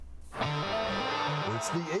It's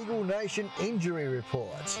the Eagle Nation Injury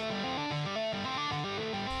Report.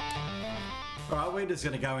 All right, we're just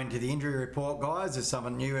going to go into the injury report, guys. There's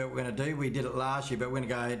something new that we're going to do. We did it last year, but we're going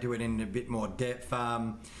to go into it in a bit more depth.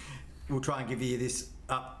 We'll try and give you this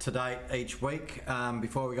up to date each week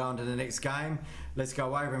before we go on to the next game. Let's go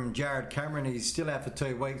over him. Jared Cameron, he's still out for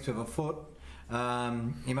 2 weeks with a foot.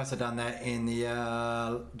 He must have done that in the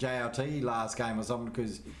JLT last game or something,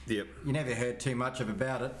 because you never heard too much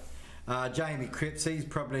about it. Jamie Cripps, he's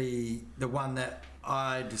probably the one that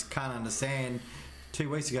I just can't understand. 2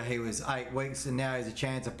 weeks ago he was 8 weeks, and now he's a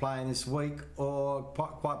chance of playing this week or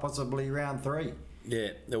quite possibly round 3. Yeah,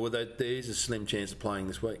 well, there is a slim chance of playing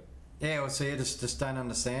this week. Yeah, well, see, I just don't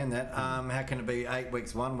understand that. How can it be 8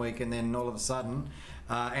 weeks 1 week and then all of a sudden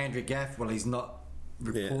Andrew Gaff, well, he's not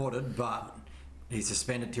reported, but he's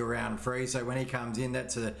suspended till round 3, so when he comes in,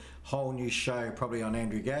 that's a whole new show probably on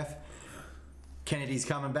Andrew Gaff. Kennedy's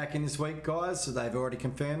coming back in this week, guys, so they've already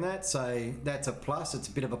confirmed that, so that's a plus. It's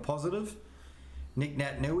a bit of a positive. Nick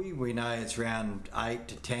Naitanui, we know it's round 8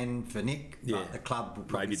 to 10 for Nick, but the club will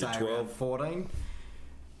probably say around 14.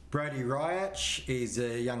 Brody Riach is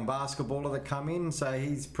a young basketballer that come in, so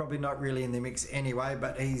he's probably not really in the mix anyway,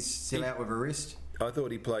 but he's still out with a wrist. I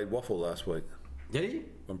thought he played Waffle last week. Did he?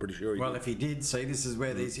 I'm pretty sure he did. Well, if he did, see, this is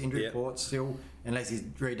where these injury reports still, unless he's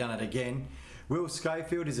redone it again. Will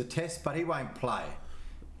Schofield is a test, but he won't play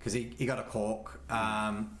because he got a cork.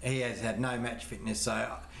 He has had no match fitness, so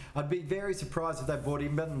I'd be very surprised if they brought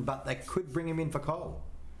him in, but they could bring him in for Cole.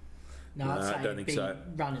 No, I'd say I don't think so.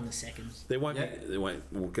 Run in the seconds. There won't be.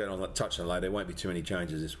 We'll get on that, touch on later. There won't be too many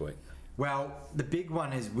changes this week. Well, the big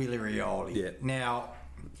one is Willie Rioli. Yeah. Now,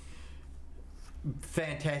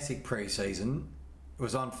 fantastic pre-season.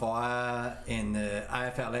 Was on fire, and the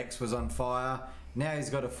AFLX was on fire. Now he's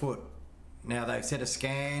got a foot. Now they've set a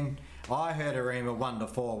scan. I heard a rumour 1 to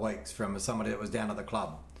 4 weeks from somebody that was down at the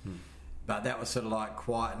club, but that was sort of like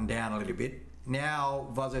quieting down a little bit. Now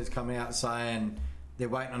Vozzo's coming out saying they're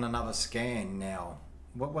waiting on another scan now.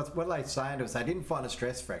 What are they saying to us? They didn't find a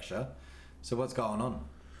stress fracture, so what's going on?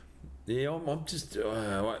 Yeah, I'm just...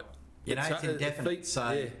 it's indefinite,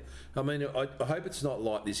 so... Yeah. I mean, I hope it's not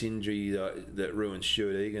like this injury that ruined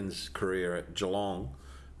Stuart Egan's career at Geelong.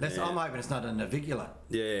 I'm hoping it's not a navicular.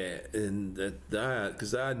 Yeah, and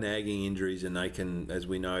because they are nagging injuries, and they can, as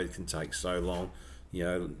we know, can take so long. You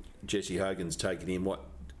know, Jesse Hogan's taken him,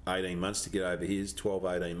 18 months to get over his, 12,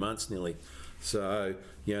 18 months nearly. So,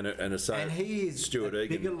 and he is Stuart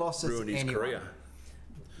Egan ruined his career.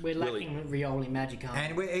 We're lacking Rioli magic,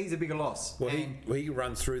 aren't we? And he's a bigger loss. Well, he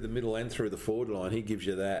runs through the middle and through the forward line. He gives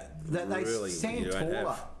you that. They really, stand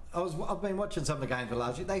taller. I've been watching some of the games for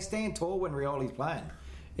last year. They stand tall when Rioli's playing.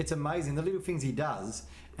 It's amazing, the little things he does,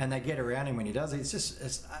 and they get around him when he does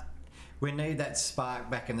it. We need that spark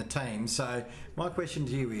back in the team. So my question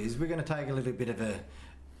to you is, we're going to take a little bit of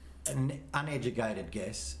an uneducated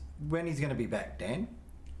guess. When he's going to be back, Dan?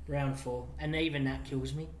 Round 4, and even that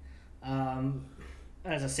kills me.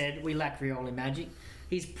 As I said, we lack Rioli magic.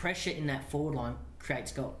 His pressure in that forward line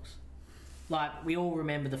creates goals. Like, we all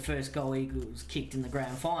remember the first goal Eagles kicked in the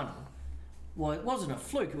grand final. Well, it wasn't a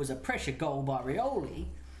fluke, it was a pressure goal by Rioli,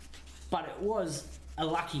 but it was a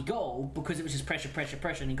lucky goal because it was just pressure,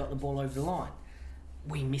 and he got the ball over the line.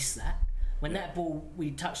 We missed that. When that ball, we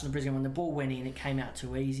touched on the Brisbane, when the ball went in, it came out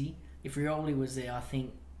too easy. If Rioli was there, I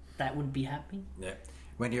think that would be happening. Yeah.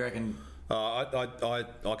 When do you reckon...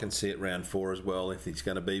 I can see it round 4 as well if it's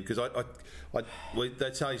going to be, because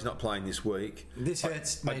they say he's not playing this week. This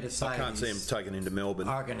hurts me to say. I can't see him taken into Melbourne.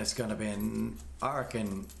 I reckon it's going to be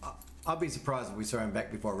I'd be surprised if we saw him back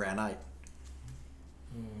before round 8.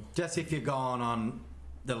 Just if you're going on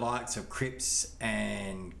the likes of Cripps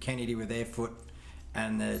and Kennedy with their foot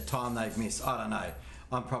and the time they've missed, I don't know.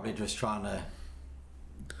 I'm probably just trying to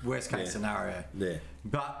worst case scenario. Yeah.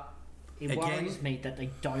 But it worries me that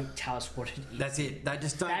they don't tell us what it is. That's it. They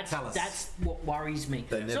just don't tell us. That's what worries me.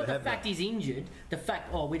 It's not the fact he's injured. The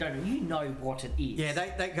fact, we don't know. You know what it is. Yeah,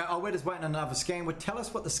 they go, we're just waiting on another scan. Well, tell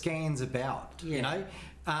us what the scan's about. Yeah. You know?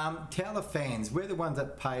 Tell the fans. We're the ones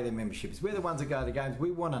that pay their memberships. We're the ones that go to games.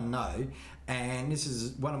 We want to know. And this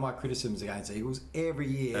is one of my criticisms against Eagles. Every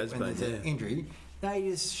year when there's an injury, they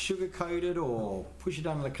just sugarcoat it or push it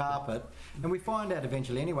under the carpet. And we find out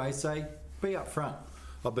eventually anyway, so be up front.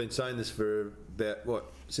 I've been saying this for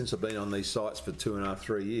about, since I've been on these sites for 2.5,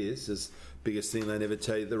 3 years. It's the biggest thing, they never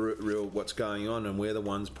tell you the real what's going on, and we're the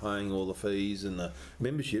ones paying all the fees and the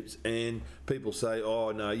memberships. And people say,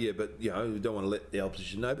 but we don't want to let the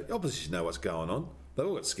opposition know. But the opposition know what's going on. They've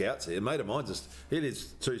all got scouts here. A mate of mine he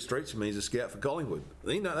lives 2 streets from me. He's a scout for Collingwood.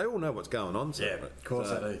 They all know what's going on. So, yeah, of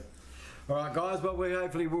course they do. All right, guys. Well, we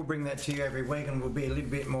hopefully will bring that to you every week, and we'll be a little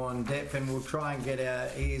bit more in depth, and we'll try and get our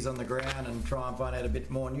ears on the ground and try and find out a bit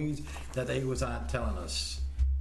more news that the Eagles aren't telling us.